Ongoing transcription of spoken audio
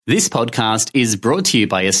This podcast is brought to you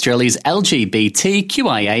by Australia's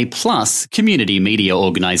LGBTQIA+ community media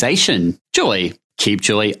organisation, Joy. Keep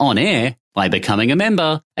Joy on air by becoming a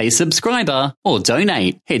member, a subscriber, or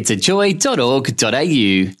donate. Head to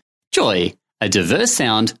joy.org.au. Joy, a diverse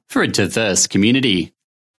sound for a diverse community.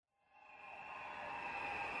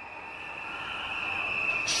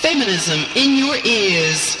 Feminism in your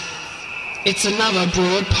ears. It's another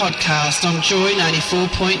broad podcast on Joy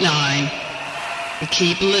 94.9.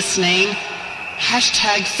 Keep listening.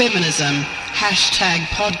 #feminism,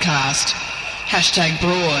 #podcast,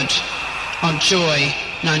 #broad on Joy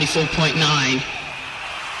 94.9.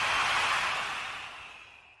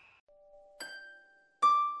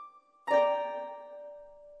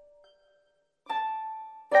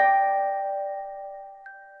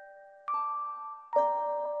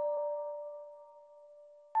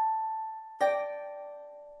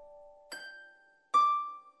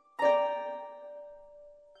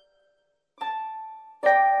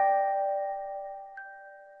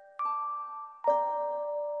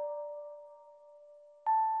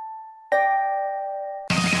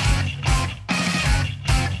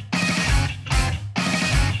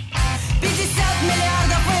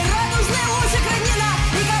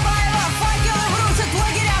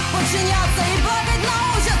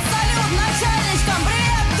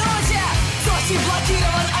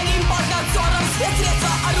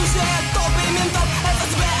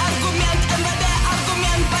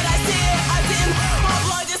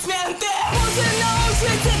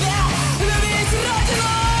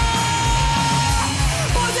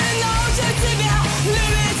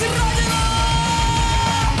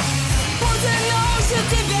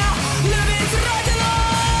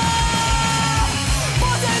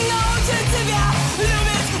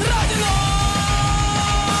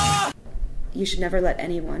 You should never let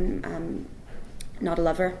anyone, not a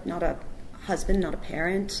lover, not a husband, not a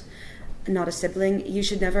parent, not a sibling, you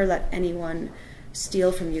should never let anyone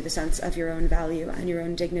steal from you the sense of your own value and your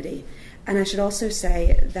own dignity. And I should also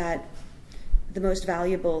say that the most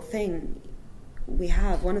valuable thing we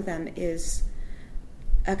have, one of them, is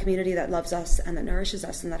a community that loves us and that nourishes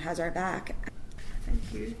us and that has our back.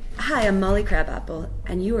 Thank you. Hi, I'm Molly Crabapple,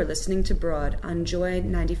 and you are listening to Broad on Joy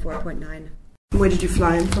 94.9. Where did you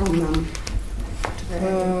fly in from?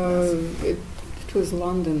 It was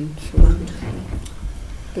London, so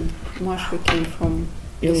but Masha came from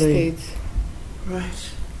the States. Right.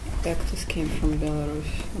 Actors came from Belarus.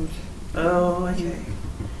 Oh, okay.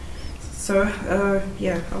 So,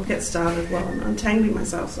 I'll get started while I'm untangling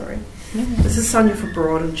myself, sorry. Mm-hmm. This is Sonia for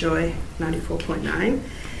Broad on Joy 94.9,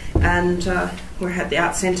 and we're at the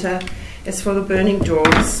Art Centre. It's for the Burning Door,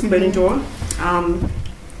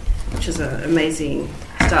 which is an amazing,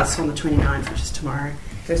 starts on the 29th, which is tomorrow,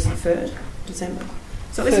 goes to the 3rd December.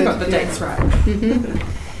 So at least we got the dates right. Mm-hmm.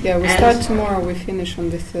 Yeah, we start tomorrow, we finish on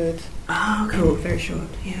the 3rd. Oh, cool, very short,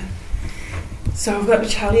 yeah. So I've got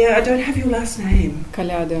Natalia, I don't have your last name.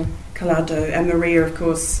 Kalado, and Maria, of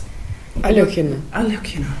course. Alyokhina.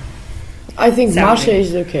 I think Masha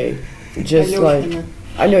is okay. Just Alyokhina.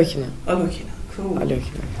 Alyokhina, cool.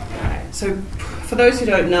 Alyokhina. Right. So for those who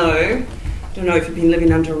don't know if you've been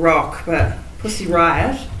living under a rock, but Pussy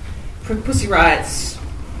Riot's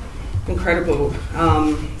incredible.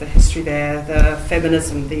 The history there, the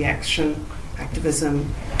feminism, the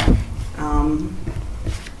activism.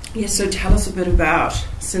 So tell us a bit about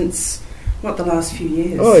since the last few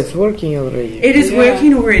years. Oh, it's working already. It is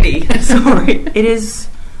working already. Sorry, it is.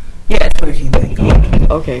 Yeah, it's working. Thank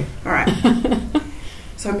God. Okay. All right.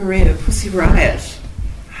 So Maria, Pussy Riot.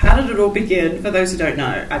 How did it all begin? For those who don't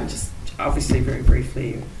know, I'm just obviously very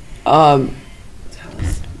briefly. Tell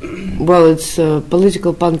us. Well, it's a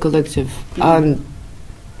political punk collective, and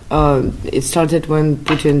it started when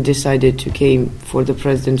Putin decided to came for the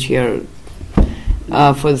president chair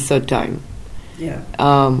for the 3rd time. Yeah.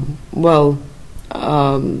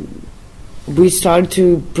 We started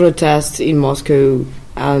to protest in Moscow,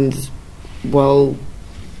 and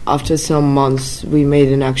after some months, we made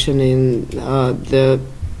an action in the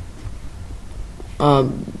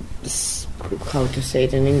how to say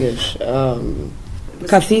it in English,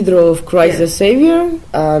 Cathedral of Christ the Savior,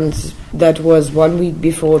 and that was 1 week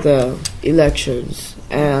before the elections.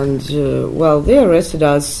 And they arrested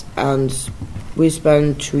us, and we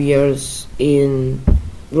spent 2 years in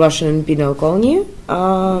Russian penal colonies.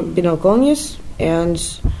 And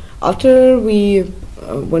after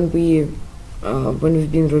when we've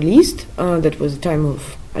been released, that was the time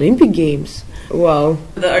of Olympic Games. Wow.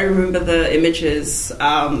 I remember the images,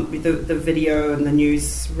 the video and the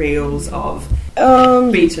news reels of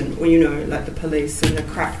beaten, like the police and the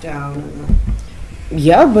crackdown.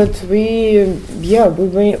 but we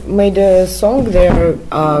made a song there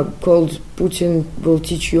called "Putin Will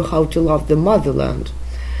Teach You How to Love the Motherland,"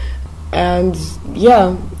 and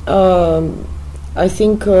I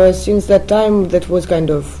think since that time that was kind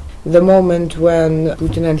of the moment when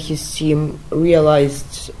Putin and his team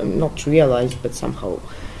but somehow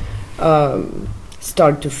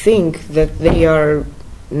start to think that they are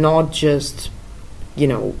not just,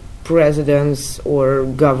 presidents or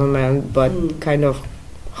government, but kind of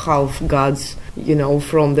half gods,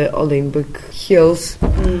 from the Olympic hills.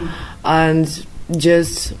 And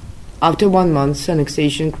just after 1 month,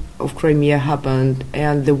 annexation of Crimea happened,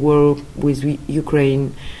 and the war with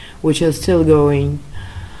Ukraine, which is still going,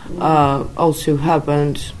 also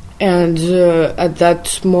happened. And at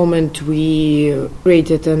that moment, we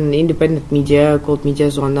created an independent media called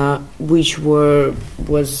Media Zona, which was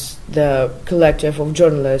the collective of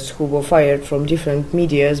journalists who were fired from different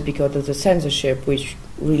medias because of the censorship, which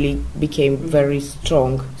really became very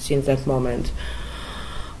strong since that moment.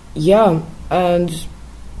 And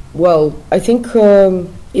I think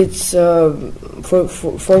it's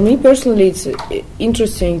for me personally, it's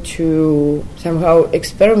interesting to somehow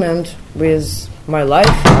experiment with my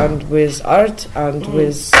life and with art and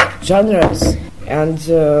with genres. And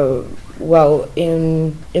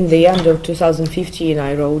in the end of 2015,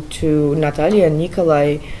 I wrote to Natalia and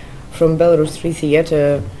Nikolai from Belarus Free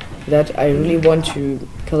Theatre that I really want to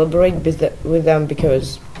collaborate with them,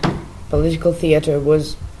 because political theatre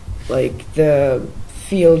was like the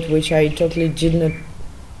field which I totally did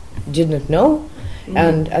not know.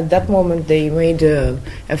 And at that moment they made a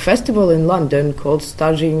festival in London called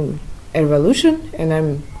Staging a Revolution, and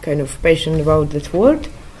I'm kind of passionate about that word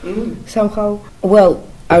somehow.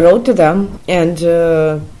 I wrote to them, and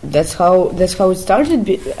that's how it started.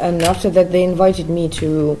 And after that, they invited me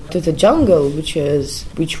to the jungle, which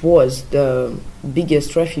was the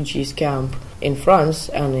biggest refugees camp in France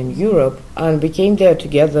and in Europe, and we came there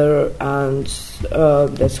together, and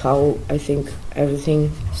that's how I think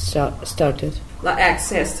everything started. Like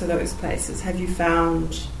access to those places, have you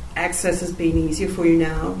found access has been easier for you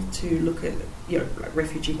now to look at like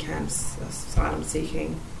refugee camps, asylum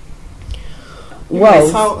seeking?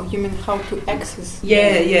 How to access?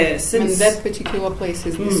 Since that particular place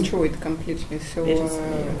is destroyed completely, so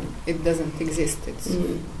it doesn't exist. It's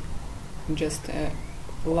just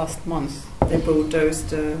last month they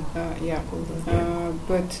bulldozed.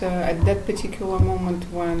 But at that particular moment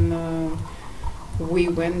when we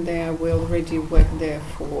went there, we already worked there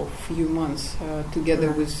for a few months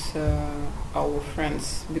together with our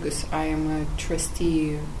friends, because I am a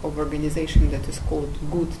trustee of an organization that is called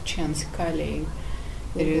Good Chance Calais.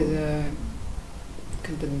 It is a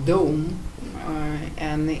kind of dome,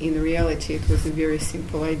 and in reality it was a very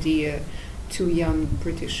simple idea. Two young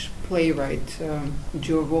British playwrights,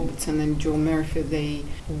 Joe Robertson and Joe Murphy, they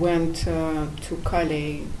went to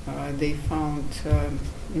Calais. They found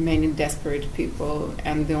many desperate people,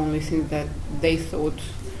 and the only thing that they thought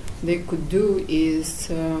they could do is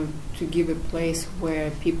to give a place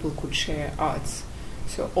where people could share arts.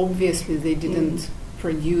 So obviously they didn't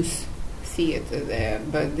produce theater there,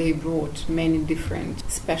 but they brought many different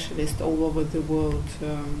specialists all over the world,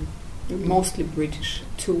 mostly British,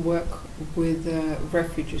 to work with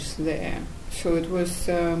refugees there. So it was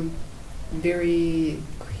very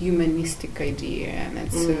humanistic idea, and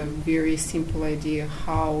it's a very simple idea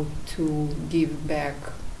how to give back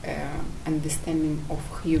understanding of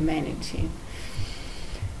humanity.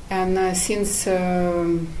 And since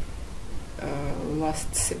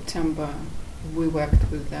last September we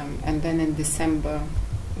worked with them, and then in December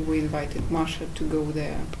we invited Masha to go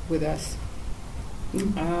there with us.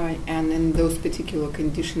 And in those particular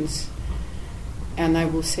conditions, and I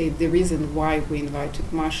will say the reason why we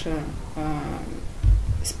invited Masha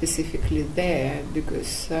specifically there,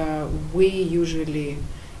 because we usually,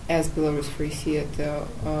 as Belarus Free Theatre,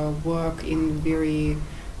 work in very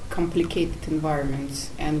complicated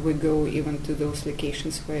environments, and we go even to those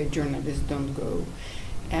locations where journalists don't go.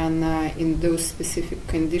 And in those specific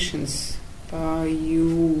conditions,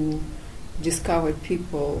 you discover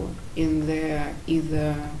people in their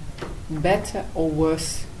either better or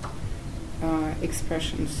worse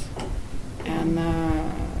expressions. And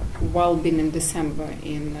while being in December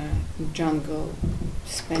in jungle,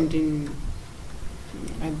 spending,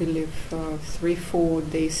 I believe, 3-4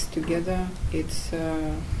 days together, it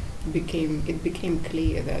became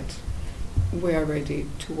clear that we are ready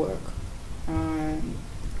to work.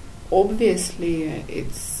 Obviously,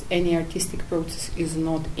 any artistic process is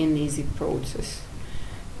not an easy process.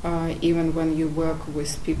 Even when you work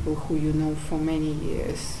with people who you know for many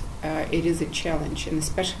years, it is a challenge, and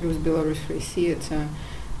especially with Belarus Free Theatre,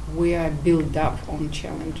 we are built up on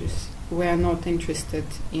challenges. We are not interested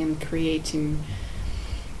in creating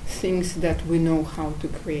things that we know how to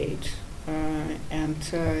create, and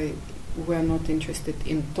we are not interested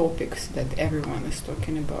in topics that everyone is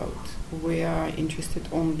talking about. We are interested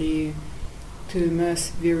only to immerse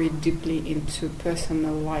very deeply into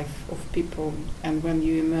personal life of people, and when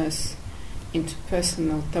you immerse into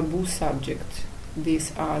personal taboo subjects,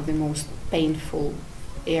 these are the most painful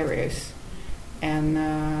areas, and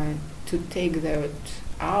to take that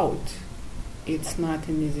out, it's not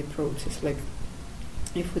an easy process. Like,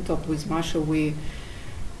 if we talk with Masha, we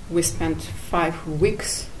spent 5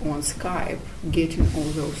 weeks on Skype getting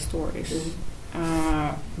all those stories.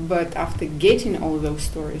 But after getting all those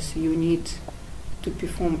stories, you need to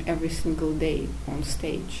perform every single day on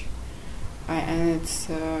stage. And it's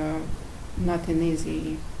not an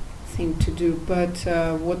easy thing to do. But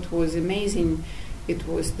what was amazing, it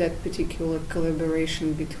was that particular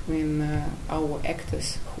collaboration between our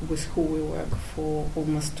actors with who we work for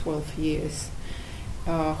almost 12 years,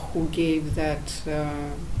 who gave that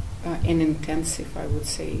an intensive, I would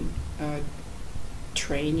say,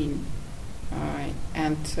 training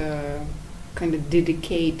and kind of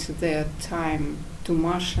dedicate their time to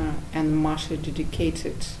Masha, and Masha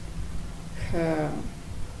dedicated her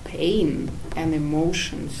pain and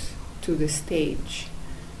emotions to the stage.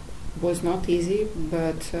 Was not easy,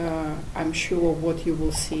 but I'm sure what you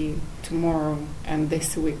will see tomorrow and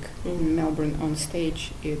this week in Melbourne on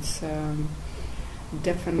stage, it's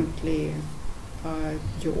definitely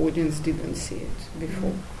your audience didn't see it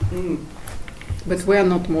before. But we are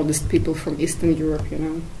not modest people from Eastern Europe, you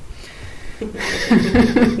know.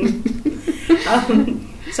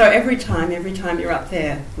 So every time you're up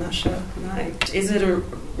there, Masha, like, is it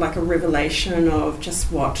like a revelation of just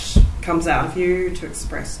what comes out of you to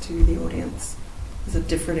express to the audience? Is it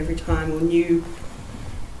different every time, or new,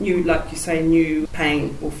 like you say, new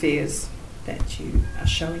pain or fears that you are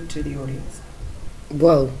showing to the audience?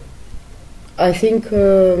 Well, I think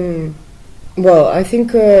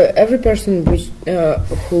every person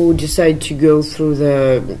who decide to go through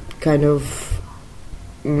the kind of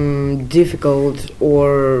difficult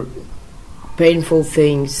or painful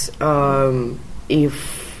things,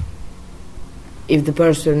 if the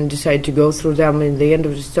person decide to go through them, in the end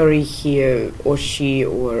of the story, he or she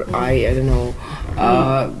or I don't know,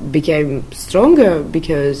 became stronger,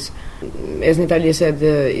 because, as Natalia said,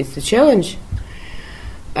 it's a challenge.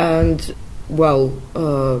 And well,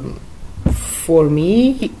 for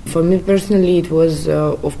me personally, it was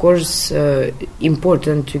of course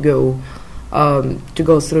important to go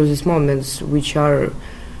through these moments, which are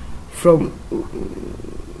through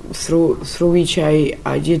which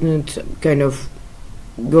I didn't kind of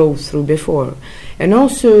go through before. And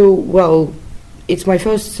also, well, it's my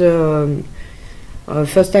first time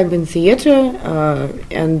in theater,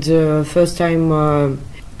 and first time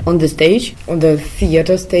on the stage, on the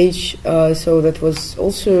theater stage, so that was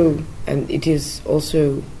also, and it is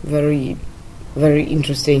also very, very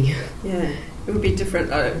interesting. Yeah, it would be different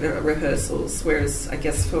rehearsals, whereas I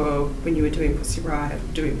guess for when you were doing Pussy Riot,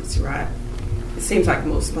 it seems like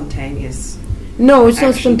more spontaneous. No, it's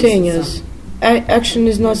not spontaneous. Action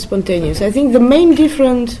is not spontaneous. I think the main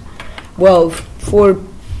difference, well, for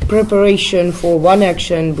preparation for one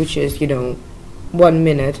action, which is, 1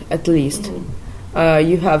 minute at least,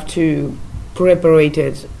 you have to prepare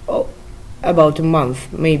it about a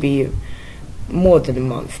month, maybe more than a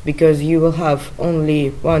month, because you will have only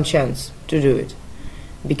one chance to do it,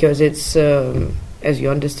 because it's, as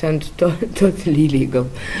you understand, totally illegal.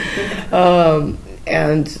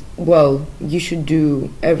 And, well, you should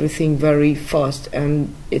do everything very fast,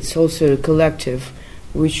 and it's also a collective,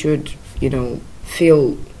 which should,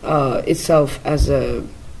 feel itself as a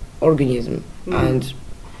organism. And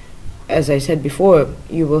as I said before,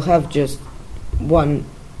 you will have just one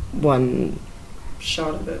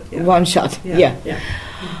shot of it. Yeah. One shot. Yeah.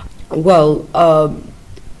 Well,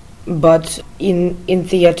 but in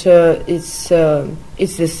theater, it's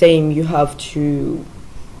the same. You have to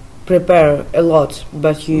prepare a lot,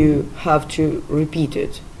 but you have to repeat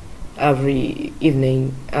it every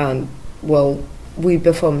evening. And well, we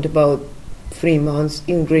performed about 3 months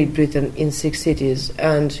in Great Britain in 6 cities,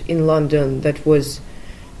 and in London that was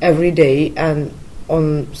every day, and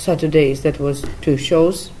on Saturdays that was 2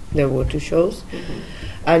 shows. There were 2 shows,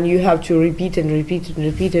 and you have to repeat and repeat and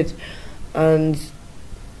repeat it. And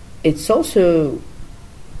it's also,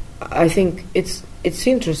 I think it's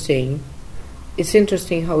interesting. it's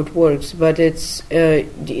interesting how it works, but it's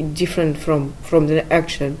different from the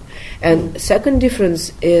action. And second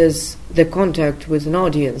difference is the contact with an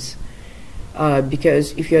audience,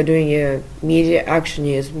 because if you're doing a media action,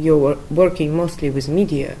 you're working mostly with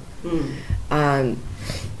media, and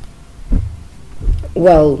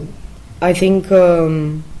well, I think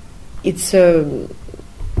it's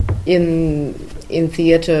in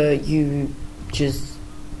theater you just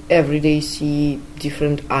every day see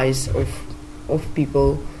different eyes of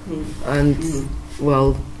people, and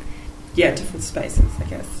well, yeah, different spaces, I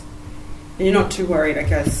guess. And you're not too worried, I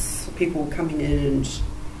guess, people coming in and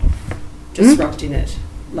disrupting it.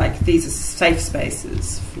 Like, these are safe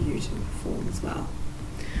spaces for you to perform as well.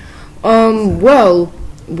 Well,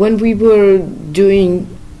 when we were doing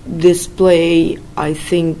this play, I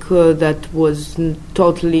think that was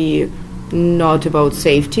totally not about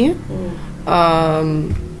safety,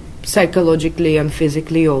 psychologically and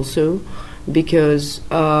physically also, because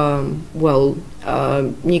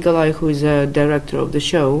Nikolai, who is a director of the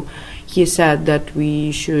show, he said that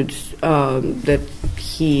we should that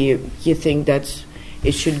he think that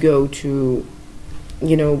it should go to,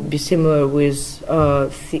 be similar with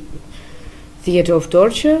theater of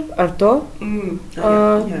torture, Arto,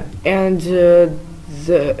 and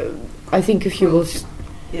I think if you will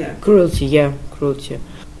cruelty.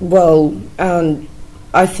 Well, and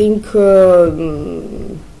I think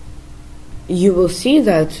you will see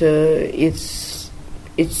that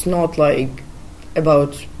it's not like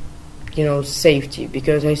about safety,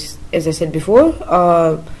 because as I said before,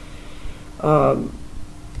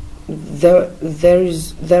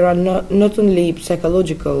 there are not only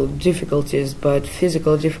psychological difficulties but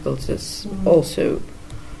physical difficulties also.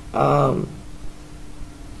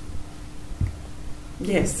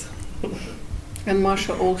 Yes. And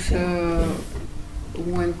Masha also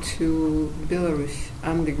went to Belarus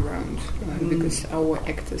underground because our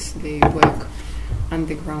actors, they work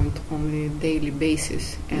underground on a daily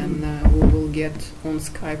basis, and we will get on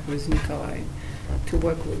Skype with Nikolai to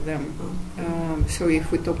work with them. So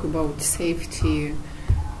if we talk about safety,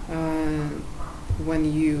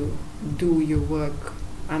 when you do your work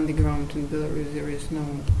underground in Belarus, there is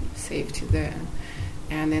no safety there.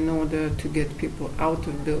 And in order to get people out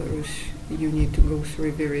of Belarus, you need to go through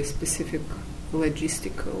a very specific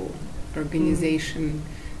logistical organization,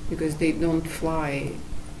 because they don't fly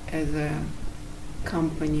as a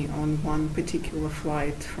company on one particular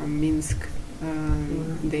flight from Minsk.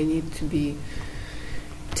 They need to be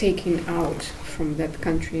taken out from that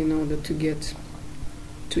country in order to get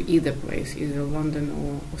to either place, either London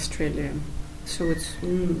or Australia. So it's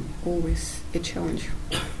always a challenge.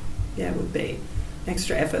 Yeah, it would be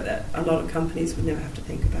extra effort that a lot of companies would never have to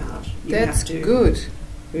think about. That's good.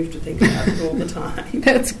 We have to think about it all the time.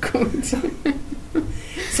 That's good.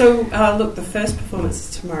 So, look, the first performance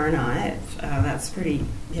is tomorrow night. That's pretty,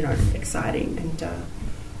 exciting. And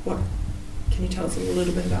what can you tell us a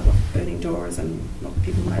little bit about what Burning Doors and what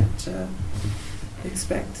people might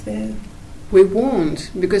expect there? We won't,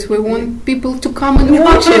 because we want people to come and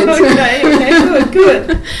watch it. Okay,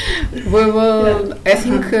 good. We will. I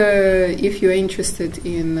think if you're interested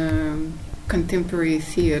in contemporary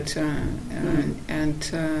theatre, and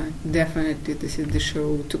definitely this is the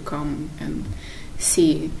show to come and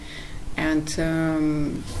see. And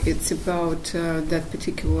it's about that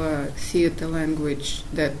particular theatre language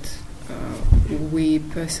that we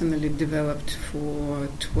personally developed for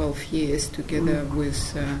 12 years together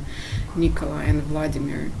with Nikolai and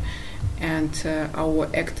Vladimir, and our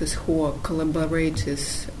actors who are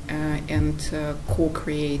collaborators and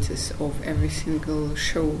co-creators of every single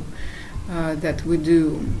show that we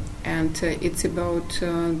do. And it's about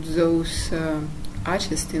those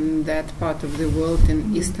artists in that part of the world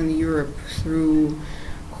in Eastern Europe, through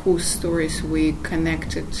whose stories we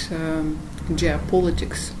connected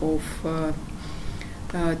geopolitics of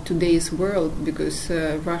today's world, because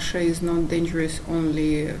Russia is not dangerous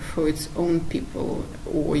only for its own people,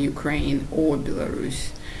 or Ukraine or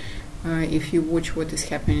Belarus. If you watch what is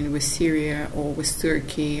happening with Syria or with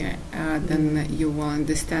Turkey, then you will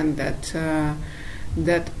understand that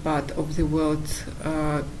that part of the world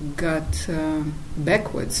got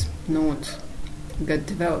backwards, not got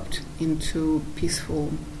developed into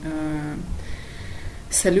peaceful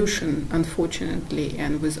solution, unfortunately,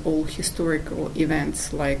 and with all historical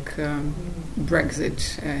events like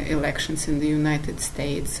Brexit, elections in the United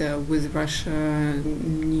States, with Russia,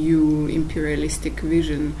 new imperialistic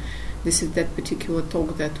vision. This is that particular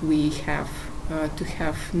talk that we have to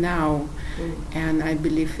have now, and I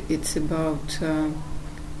believe it's about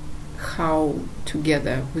how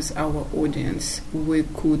together with our audience we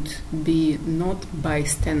could be not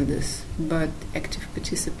bystanders but active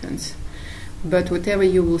participants. But whatever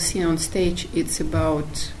you will see on stage, it's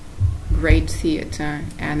about great theater,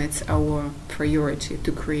 and it's our priority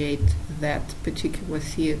to create that particular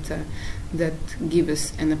theater that gives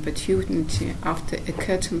us an opportunity after a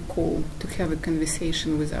curtain call to have a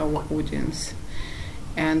conversation with our audience.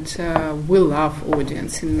 And we love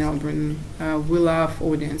audience in Melbourne. We love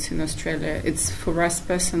audience in Australia. It's, for us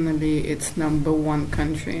personally, it's number one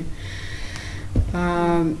country.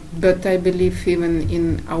 But I believe even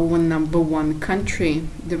in our number one country,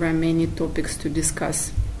 there are many topics to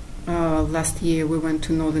discuss. Last year we went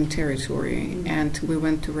to Northern Territory and we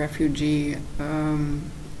went to refugee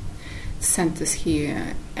centers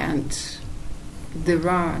here, and there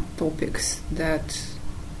are topics that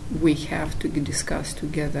we have to discuss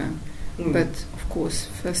together. But of course,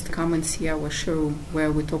 first come and see our show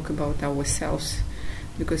where we talk about ourselves,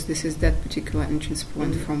 because this is that particular entrance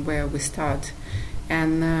point from where we start.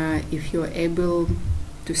 And if you're able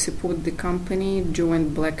to support the company,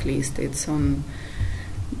 join Blacklist. It's on,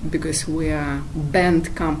 because we are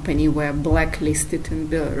banned company, we're blacklisted in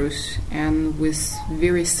Belarus, and with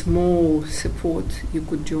very small support you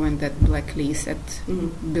could join that blacklist at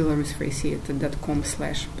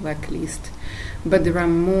belarusfreetheater.com/blacklist. But there are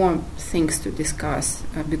more things to discuss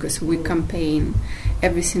because we campaign.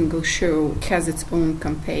 Every single show has its own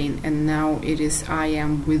campaign, and now it is I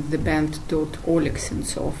am with the band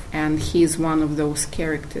Alyokhina, and he is one of those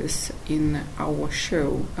characters in our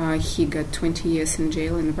show. He got 20 years in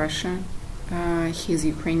jail in Russia. He's a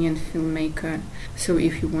Ukrainian filmmaker. So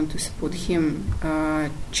if you want to support him,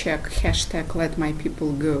 check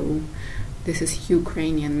 #LetMyPeopleGo. This is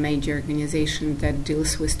Ukrainian major organization that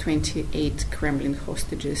deals with 28 Kremlin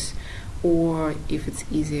hostages. Or if it's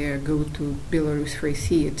easier, go to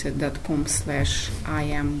belarusfreetheater.com/I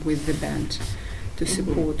am with the band to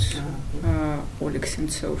support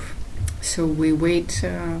Alyokhina. So we wait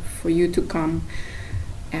for you to come,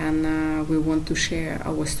 and we want to share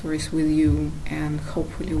our stories with you, and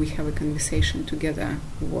hopefully we have a conversation together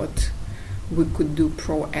what we could do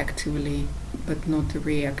proactively but not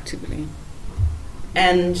reactively.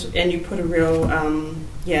 And you put a real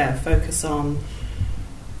focus on,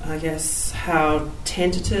 I guess, how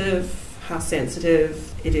tentative, how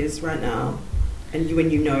sensitive it is right now. And when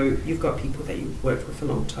you know you've got people that you've worked with for a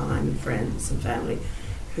long time, and friends and family,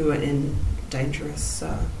 who are in dangerous,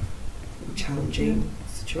 challenging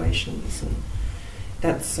situations. And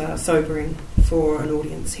that's sobering for an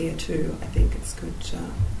audience here too. I think it's good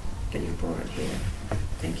that you brought it here.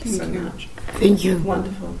 Thank you so much. Thank you.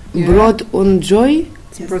 Wonderful. Yeah. Broad on joy?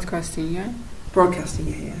 It's broadcasting, yeah? Broadcasting,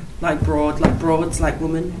 yeah. Like broad, like broads, like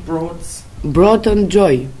women, broads. Broad on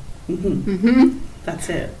joy. That's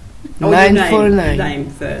it. 949.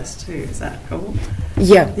 Name first, too. Is that cool?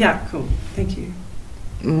 Yeah. Yeah, cool. Thank you.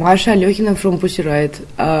 Masha Alyokhina from Pussy Riot.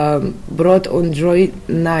 Broad on joy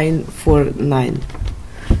 949.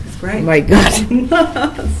 That's great. My God.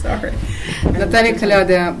 Sorry. Natalia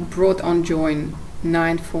Kalada, Broad on join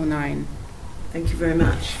 949. Thank you very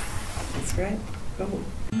much. That's great. Cool.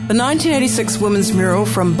 The 1986 women's mural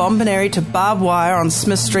From Bomboneri to Barbed Wire on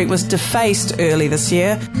Smith Street was defaced early this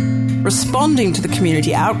year. Responding to the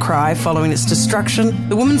community outcry following its destruction,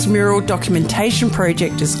 the Women's Mural Documentation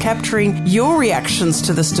Project is capturing your reactions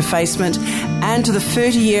to this defacement and to the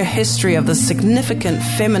 30-year history of this significant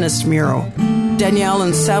feminist mural. Danielle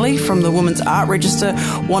and Sally from the Women's Art Register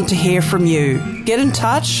want to hear from you. Get in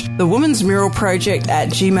touch,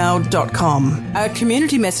 thewomensmuralproject@gmail.com. A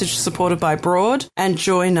community message supported by Broad and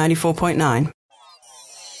Joy 94.9.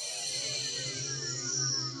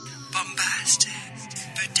 Bombastic,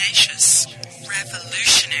 bodacious,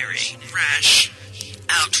 revolutionary, rash,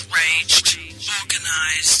 outraged,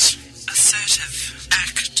 organised, assertive,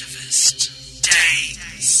 activist,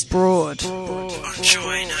 days. Broad. On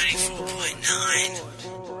Joy 94.9.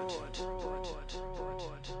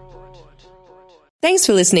 Thanks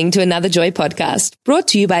for listening to another Joy podcast, brought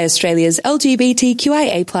to you by Australia's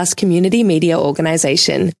LGBTQIA+ community media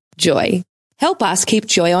organisation, Joy. Help us keep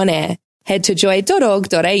Joy on air. Head to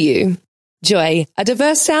joy.org.au. Joy, a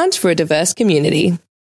diverse sound for a diverse community.